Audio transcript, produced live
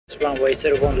Runway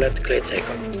 01 left, clear takeoff.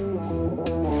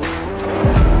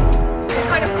 It's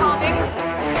kind of calming.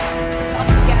 Up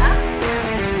in the air.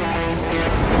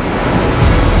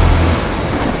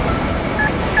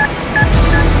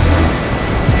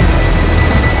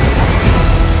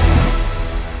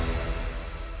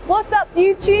 What's up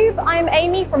YouTube? I'm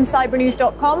Amy from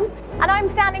cybernews.com and I'm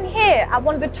standing here at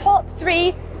one of the top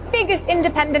 3 biggest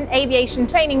independent aviation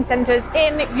training centres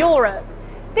in Europe.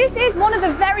 This is one of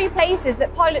the very places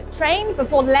that pilots train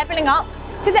before levelling up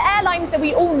to the airlines that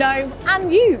we all know and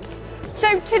use.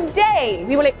 So today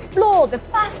we will explore the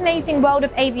fascinating world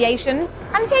of aviation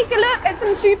and take a look at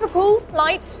some super cool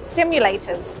flight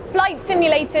simulators. Flight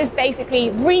simulators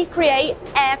basically recreate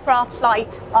aircraft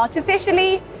flight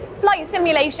artificially. Flight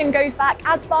simulation goes back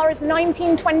as far as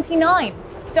 1929,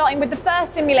 starting with the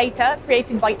first simulator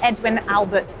created by Edwin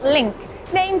Albert Link,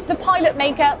 named the pilot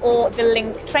maker or the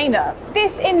Link trainer.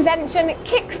 This invention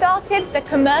kick-started the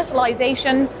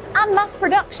commercialization and mass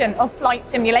production of flight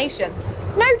simulation.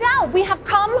 No doubt we have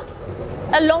come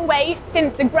a long way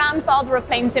since the grandfather of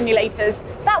plane simulators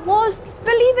that was,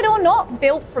 believe it or not,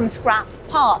 built from scrap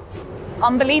parts.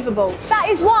 Unbelievable. That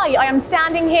is why I am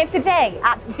standing here today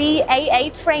at BAA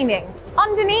Training,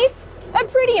 underneath a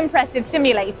pretty impressive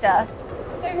simulator.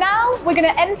 So now we're going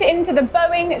to enter into the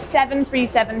Boeing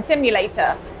 737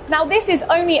 simulator. Now this is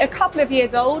only a couple of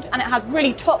years old and it has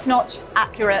really top-notch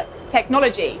accurate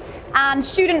technology. And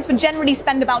students would generally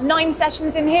spend about 9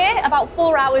 sessions in here, about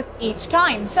 4 hours each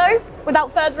time. So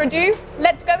without further ado,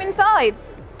 let's go inside.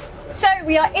 So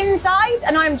we are inside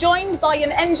and I'm joined by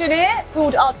an engineer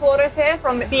called Notorious here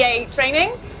from BAA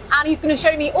Training. And he's going to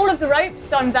show me all of the ropes,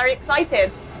 so I'm very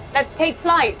excited. Let's take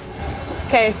flight.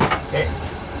 Okay.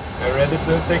 Are you ready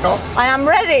to take off? I am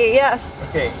ready, yes.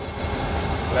 Okay,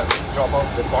 let's drop off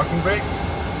the parking brake.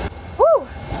 Woo!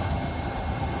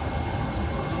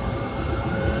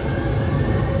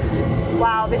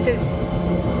 Wow, this is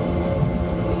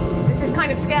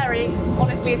kind of scary.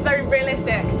 Honestly, it's very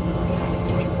realistic.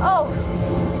 Oh!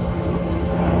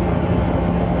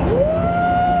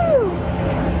 Woo!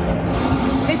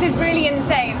 This is really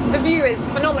insane. The view is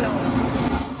phenomenal.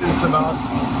 It's about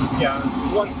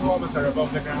 1 kilometer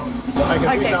above the ground, like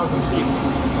 3,000 feet.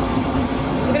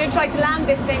 We're going to try to land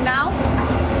this thing now.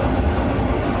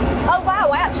 Oh wow,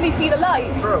 I actually see the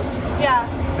light. Ropes. Yeah.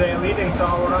 They're leading to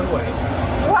our runway.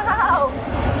 Wow.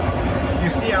 You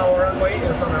see our runway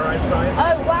is on the right side.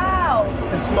 Oh wow.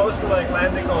 It's mostly like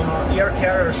landing on an air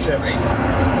carrier ship.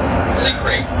 Sync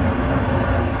rate.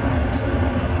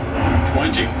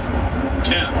 20.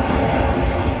 10.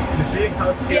 You see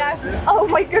how scary Yes. it is? Oh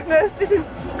my goodness, this is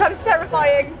kind of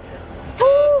terrifying.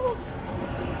 Ooh.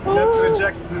 Let's Ooh.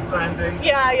 reject this landing.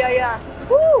 Yeah.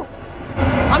 Woo.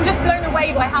 I'm just blown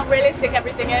away by how realistic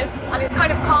everything is, and it's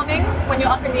kind of calming when you're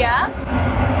up in the air.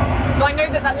 But I know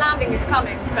that that landing is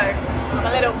coming, so I'm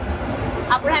a little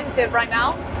apprehensive right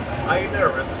now. Are you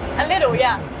nervous? A little,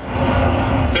 yeah.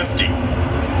 50.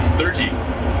 30.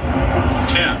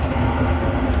 10.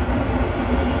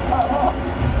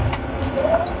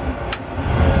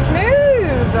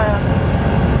 Smooth.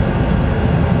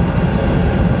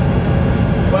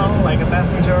 Well, like a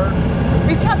passenger.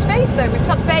 We've touched base though, we've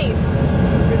touched base.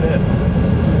 We did.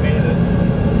 We made it.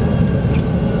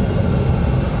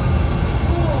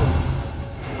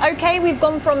 Okay, we've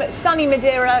gone from sunny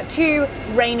Madeira to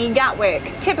rainy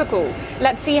Gatwick. Typical.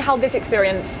 Let's see how this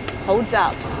experience holds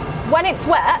up. When it's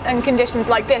wet and conditions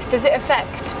like this, does it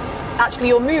affect actually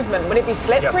your movement? Would it be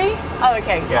slippery? Yes. Oh,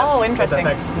 okay. Yes. Oh, interesting.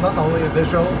 It affects not only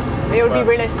visual, It would be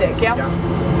realistic, yeah?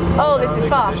 Oh, this is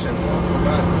fast.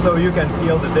 Conditions. So you can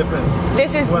feel the difference.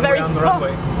 This is when very we're on the fast.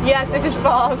 runway. Yes, this is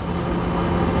fast.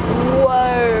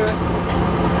 Whoa.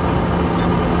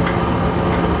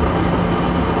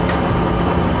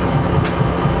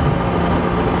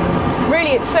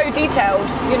 Really, it's so detailed.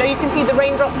 You know, you can see the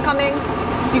raindrops coming.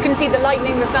 You can see the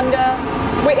lightning, the thunder.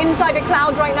 We're inside a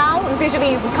cloud right now, and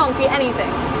visually we can't see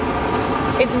anything.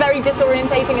 It's very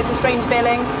disorientating. It's a strange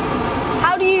feeling.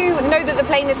 How do you know that the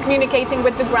plane is communicating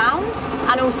with the ground?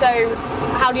 And also,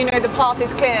 how do you know the path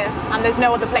is clear and there's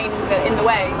no other planes in the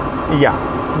way? Yeah,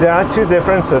 there are 2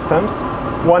 different systems.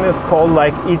 One is called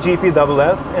like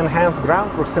EGPSS, Enhanced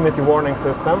Ground Proximity Warning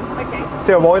System,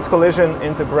 to avoid collision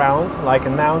into ground, like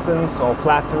in mountains or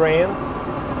flat terrain.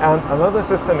 And another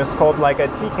system is called like a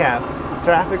TCAS,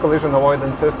 Traffic Collision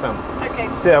Avoidance System,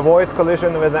 to avoid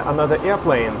collision with another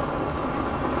airplanes.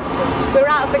 We're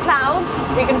out of the clouds,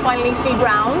 we can finally see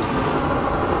ground.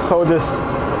 So this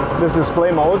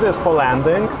display mode is for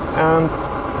landing, and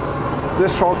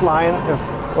this short line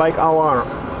is like our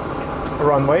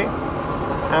runway,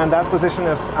 and that position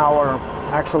is our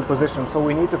actual position. So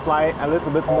we need to fly a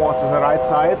little bit more to the right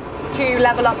side. To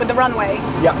level up with the runway.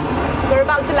 Yeah. We're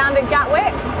about to land at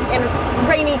Gatwick in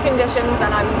rainy conditions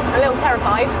and I'm a little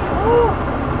terrified. Ooh.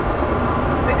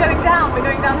 We're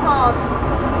going down hard.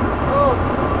 Oh.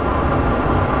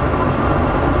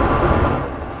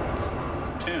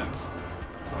 10.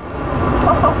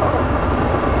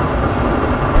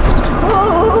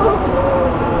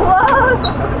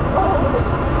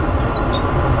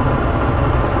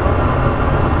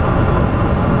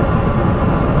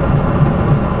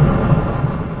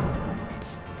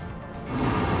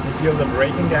 Feel the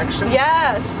braking action?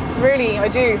 Yes, really, I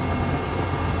do.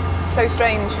 So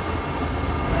strange.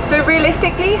 So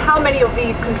realistically, how many of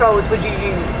these controls would you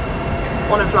use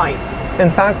on a flight? In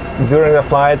fact, during the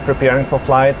flight, preparing for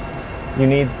flight, you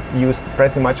need use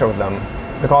pretty much of them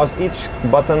because each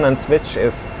button and switch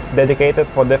is dedicated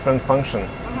for different function.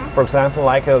 For example,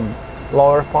 like a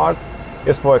lower part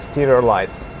is for exterior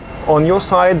lights. On your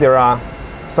side, there are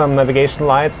some navigation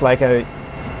lights, like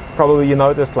probably you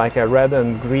noticed like a red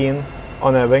and green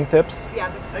on the wingtips,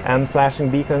 and flashing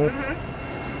beacons.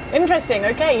 Interesting,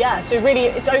 okay, yeah. So really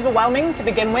it's overwhelming to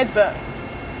begin with, but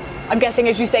I'm guessing,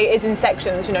 as you say, it is in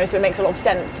sections, you know, so it makes a lot of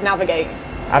sense to navigate.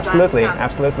 Absolutely,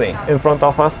 absolutely. In front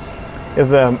of us is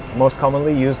the most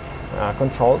commonly used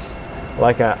controls,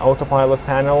 like an autopilot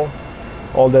panel,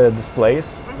 all the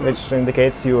displays, which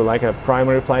indicates you like a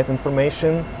primary flight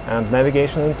information and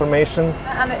navigation information.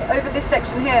 And over this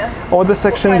section here? Over this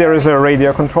section there is a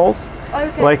radio controls,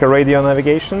 like a radio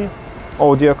navigation,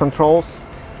 audio controls.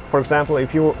 For example,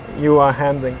 if you are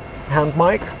handling hand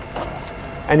mic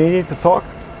and you need to talk,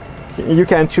 you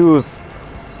can choose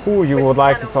who you would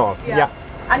like to talk. Yeah.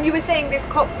 And you were saying this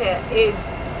cockpit is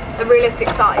a realistic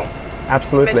size?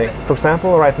 Absolutely. For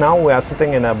example, right now we are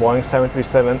sitting in a Boeing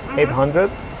 737-800,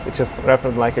 which is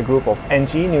referred like a group of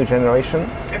NG, new generation.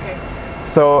 Okay.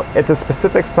 So it is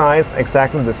specific size,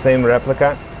 exactly the same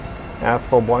replica as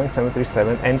for Boeing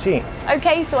 737-NG.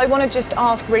 Okay, so I want to just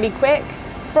ask really quick,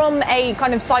 from a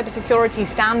kind of cybersecurity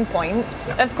standpoint,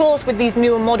 of course with these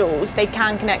newer models they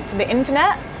can connect to the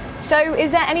internet. So is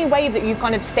there any way that you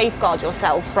kind of safeguard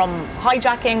yourself from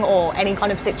hijacking or any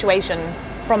kind of situation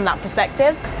from that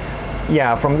perspective?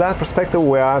 Yeah, from that perspective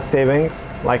we are saving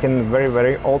like in very,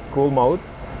 very old school mode.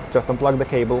 Just unplug the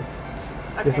cable.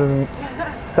 Okay. This is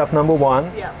step number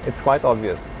one. Yeah. It's quite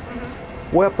obvious.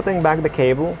 We're putting back the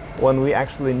cable when we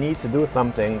actually need to do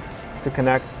something to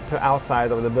connect to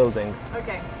outside of the building.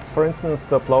 Okay. For instance,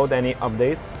 to upload any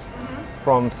updates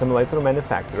from simulator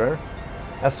manufacturer.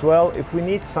 As well, if we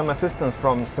need some assistance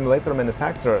from simulator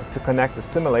manufacturer to connect to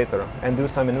simulator and do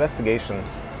some investigation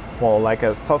for like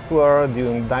a software,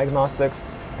 doing diagnostics,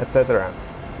 etc.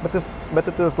 But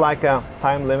it is like a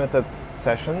time-limited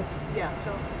sessions. Yeah,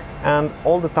 sure. And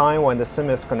all the time when the sim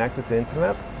is connected to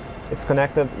internet, it's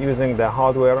connected using the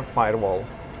hardware firewall.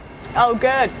 Oh,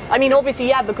 good. I mean, obviously,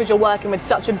 yeah, because you're working with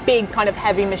such a big kind of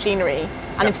heavy machinery,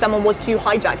 and if someone was to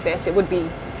hijack this, it would be,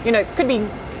 you know, could be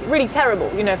really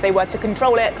terrible, you know, if they were to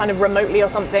control it kind of remotely or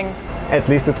something. At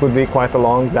least it would be quite a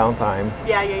long downtime.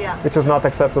 Yeah. Which is not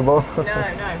acceptable.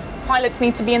 No. Pilots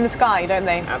need to be in the sky, don't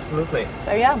they? Absolutely.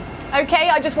 So yeah. Okay,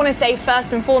 I just want to say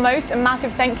first and foremost a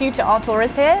massive thank you to our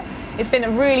tourists here. It's been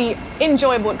a really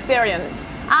enjoyable experience.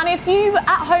 And if you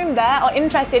at home there are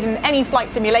interested in any flight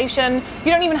simulation,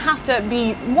 you don't even have to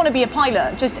want to be a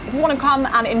pilot. Just if you want to come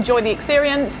and enjoy the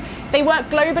experience. They work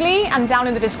globally, and down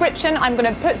in the description I'm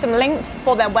going to put some links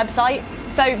for their website.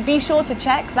 So be sure to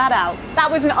check that out.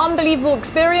 That was an unbelievable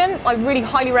experience. I really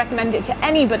highly recommend it to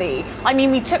anybody. I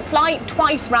mean, we took flight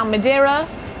twice around Madeira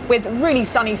with really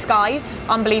sunny skies,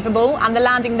 unbelievable, and the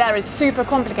landing there is super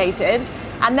complicated.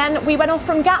 And then we went off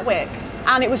from Gatwick,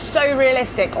 and it was so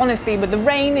realistic, honestly, with the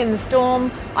rain in the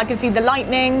storm. I could see the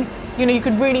lightning, you know, you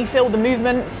could really feel the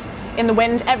movements in the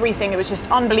wind, everything. It was just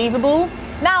unbelievable.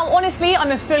 Now, honestly,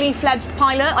 I'm a fully fledged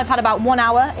pilot. I've had about 1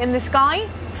 hour in the sky.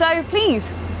 So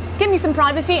please, give me some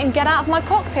privacy and get out of my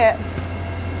cockpit.